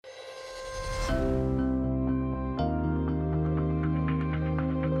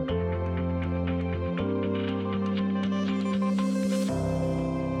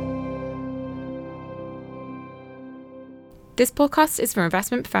This podcast is for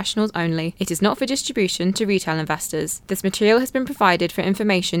investment professionals only. It is not for distribution to retail investors. This material has been provided for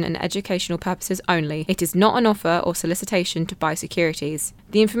information and educational purposes only. It is not an offer or solicitation to buy securities.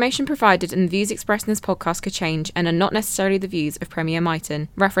 The information provided and the views expressed in this podcast could change and are not necessarily the views of Premier Miton.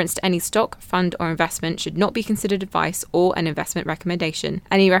 Reference to any stock, fund or investment should not be considered advice or an investment recommendation.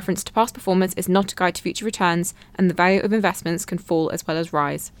 Any reference to past performance is not a guide to future returns, and the value of investments can fall as well as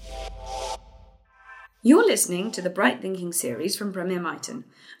rise. You're listening to the Bright Thinking series from Premier Miton,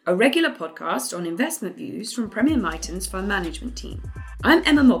 a regular podcast on investment views from Premier Miton's fund management team. I'm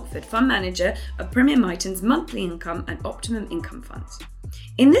Emma Mogford, fund manager of Premier Miton's monthly income and optimum income funds.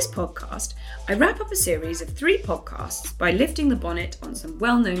 In this podcast, I wrap up a series of 3 podcasts by lifting the bonnet on some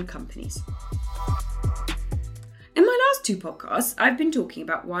well-known companies. In my last 2 podcasts, I've been talking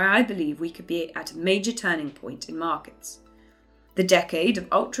about why I believe we could be at a major turning point in markets. The decade of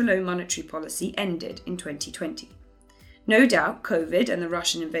ultra-low monetary policy ended in 2020. No doubt, COVID and the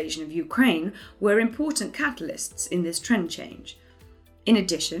Russian invasion of Ukraine were important catalysts in this trend change. In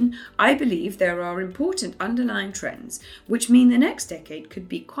addition, I believe there are important underlying trends which mean the next decade could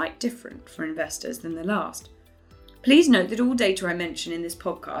be quite different for investors than the last. Please note that all data I mention in this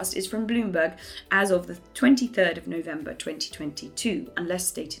podcast is from Bloomberg as of the 23rd of November 2022, unless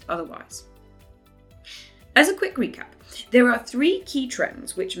stated otherwise. As a quick recap, there are 3 key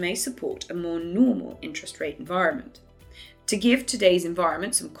trends which may support a more normal interest rate environment. To give today's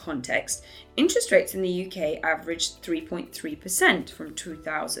environment some context, interest rates in the UK averaged 3.3% from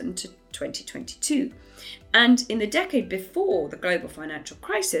 2000 to 2022. And in the decade before the global financial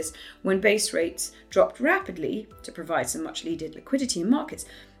crisis, when base rates dropped rapidly to provide some much needed liquidity in markets,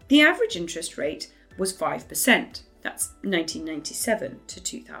 the average interest rate was 5%. That's 1997 to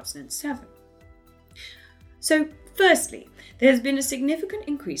 2007. So, firstly, there has been a significant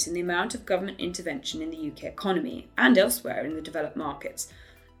increase in the amount of government intervention in the UK economy and elsewhere in the developed markets.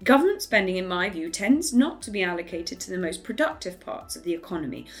 Government spending, in my view, tends not to be allocated to the most productive parts of the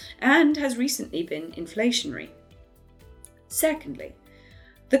economy and has recently been inflationary. Secondly,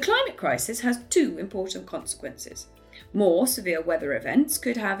 the climate crisis has 2 important consequences. More severe weather events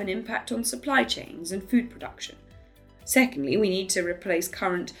could have an impact on supply chains and food production. Secondly, we need to replace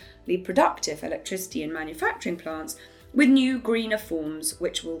currently productive electricity and manufacturing plants with new, greener forms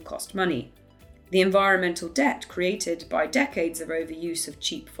which will cost money. The environmental debt created by decades of overuse of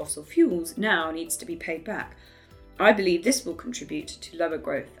cheap fossil fuels now needs to be paid back. I believe this will contribute to lower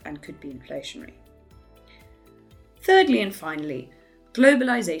growth and could be inflationary. Thirdly and finally,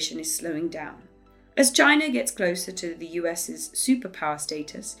 globalization is slowing down. As China gets closer to the US's superpower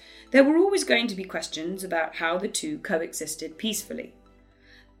status, there were always going to be questions about how the two coexisted peacefully.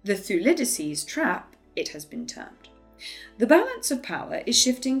 The Thucydides trap, it has been termed. The balance of power is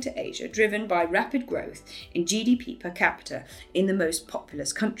shifting to Asia, driven by rapid growth in GDP per capita in the most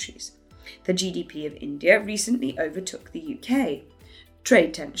populous countries. The GDP of India recently overtook the UK.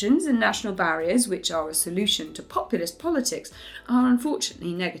 Trade tensions and national barriers, which are a solution to populist politics, are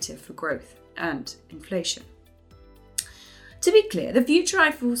unfortunately negative for growth and inflation. To be clear, the future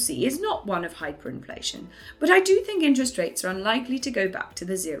I foresee is not one of hyperinflation, but I do think interest rates are unlikely to go back to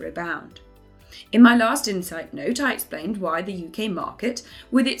the zero bound. In my last insight note, I explained why the UK market,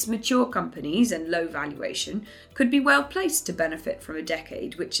 with its mature companies and low valuation, could be well placed to benefit from a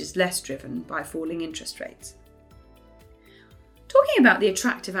decade which is less driven by falling interest rates. Talking about the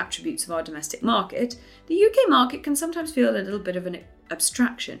attractive attributes of our domestic market, the UK market can sometimes feel a little bit of an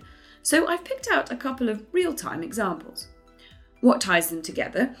abstraction. So I've picked out a couple of real-time examples. What ties them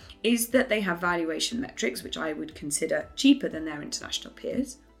together is that they have valuation metrics which I would consider cheaper than their international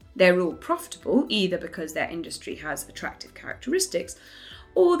peers. They're all profitable, either because their industry has attractive characteristics,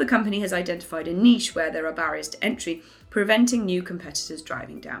 or the company has identified a niche where there are barriers to entry, preventing new competitors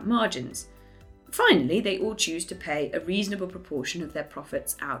driving down margins. Finally, they all choose to pay a reasonable proportion of their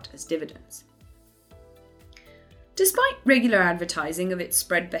profits out as dividends. Despite regular advertising of its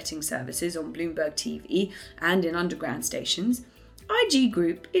spread betting services on Bloomberg TV and in underground stations, IG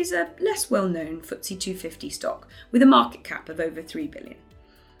Group is a less well-known FTSE 250 stock with a market cap of over 3 billion.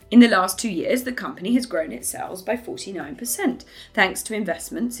 In the last 2 years, the company has grown its sales by 49%, thanks to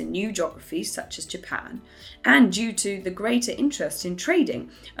investments in new geographies such as Japan, and due to the greater interest in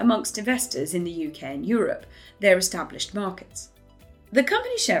trading amongst investors in the UK and Europe, their established markets. The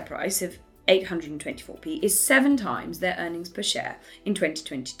company's share price of 824p is 7 times their earnings per share in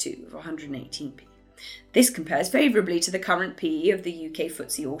 2022 of 118p. This compares favourably to the current PE of the UK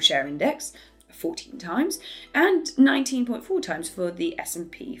FTSE All-Share Index, 14 times, and 19.4 times for the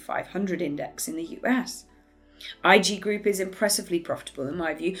S&P 500 index in the US. IG Group is impressively profitable in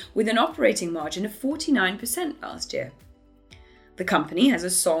my view, with an operating margin of 49% last year. The company has a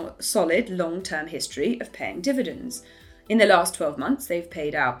solid long-term history of paying dividends. In the last 12 months, they've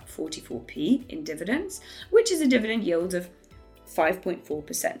paid out 44p in dividends, which is a dividend yield of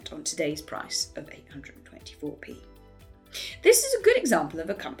 5.4% on today's price of 824p. This is a good example of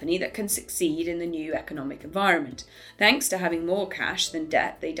a company that can succeed in the new economic environment. Thanks to having more cash than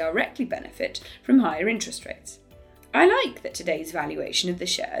debt, they directly benefit from higher interest rates. I like that today's valuation of the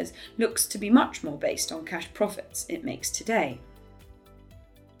shares looks to be much more based on cash profits it makes today.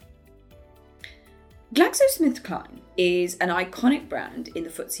 GlaxoSmithKline is an iconic brand in the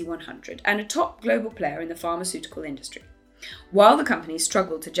FTSE 100 and a top global player in the pharmaceutical industry. While the company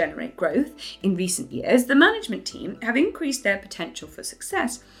struggled to generate growth in recent years, the management team have increased their potential for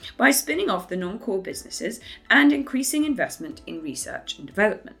success by spinning off the non-core businesses and increasing investment in research and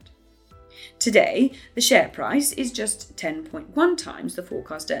development. Today, the share price is just 10.1 times the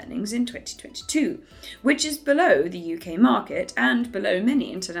forecast earnings in 2022, which is below the UK market and below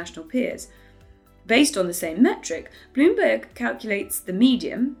many international peers. Based on the same metric, Bloomberg calculates the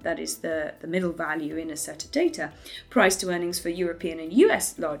median, that is the middle value in a set of data, price to earnings for European and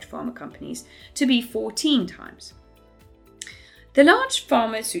US large pharma companies to be 14 times. The large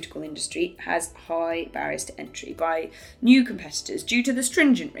pharmaceutical industry has high barriers to entry by new competitors due to the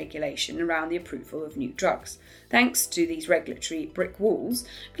stringent regulation around the approval of new drugs. Thanks to these regulatory brick walls,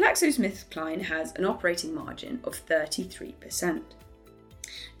 GlaxoSmithKline has an operating margin of 33%.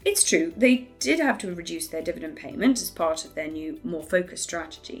 It's true, they did have to reduce their dividend payment as part of their new, more focused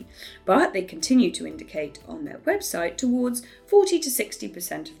strategy, but they continue to indicate on their website towards 40 to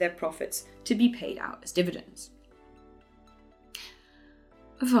 60% of their profits to be paid out as dividends.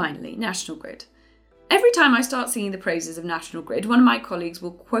 Finally, National Grid. Every time I start singing the praises of National Grid, one of my colleagues will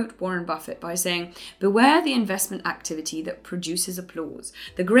quote Warren Buffett by saying, "Beware the investment activity that produces applause.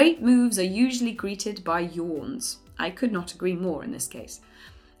 The great moves are usually greeted by yawns." I could not agree more in this case.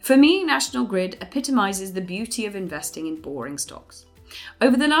 For me, National Grid epitomises the beauty of investing in boring stocks.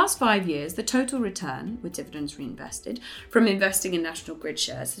 Over the last 5 years, the total return, with dividends reinvested, from investing in National Grid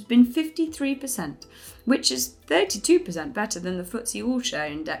shares has been 53%, which is 32% better than the FTSE All-Share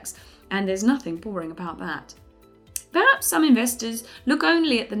Index, and there's nothing boring about that. Perhaps some investors look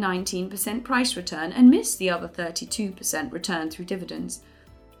only at the 19% price return and miss the other 32% return through dividends.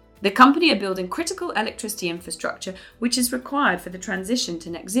 The company are building critical electricity infrastructure which is required for the transition to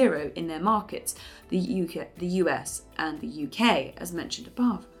net zero in their markets, the US and the UK, as mentioned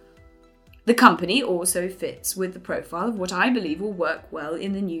above. The company also fits with the profile of what I believe will work well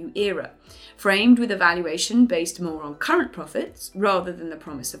in the new era, framed with a valuation based more on current profits rather than the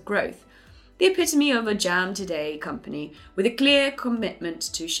promise of growth. The epitome of a jam today company with a clear commitment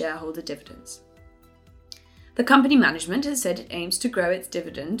to shareholder dividends. The company management has said it aims to grow its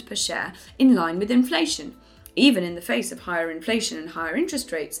dividend per share in line with inflation, even in the face of higher inflation and higher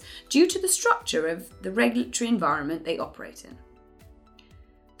interest rates, due to the structure of the regulatory environment they operate in.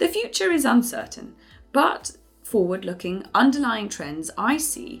 The future is uncertain, but forward-looking underlying trends I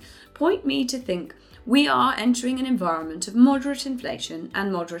see point me to think we are entering an environment of moderate inflation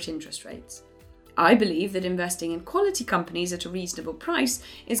and moderate interest rates. I believe that investing in quality companies at a reasonable price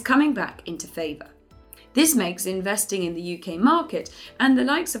is coming back into favour. This makes investing in the UK market and the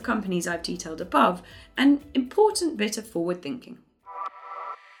likes of companies I've detailed above an important bit of forward thinking.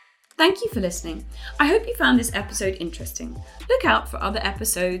 Thank you for listening. I hope you found this episode interesting. Look out for other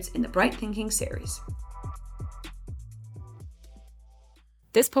episodes in the Bright Thinking series.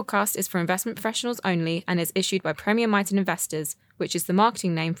 This podcast is for investment professionals only and is issued by Premier Miton Investors, which is the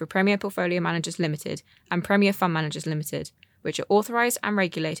marketing name for Premier Portfolio Managers Limited and Premier Fund Managers Limited, which are authorised and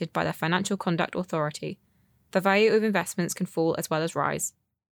regulated by the Financial Conduct Authority. The value of investments can fall as well as rise.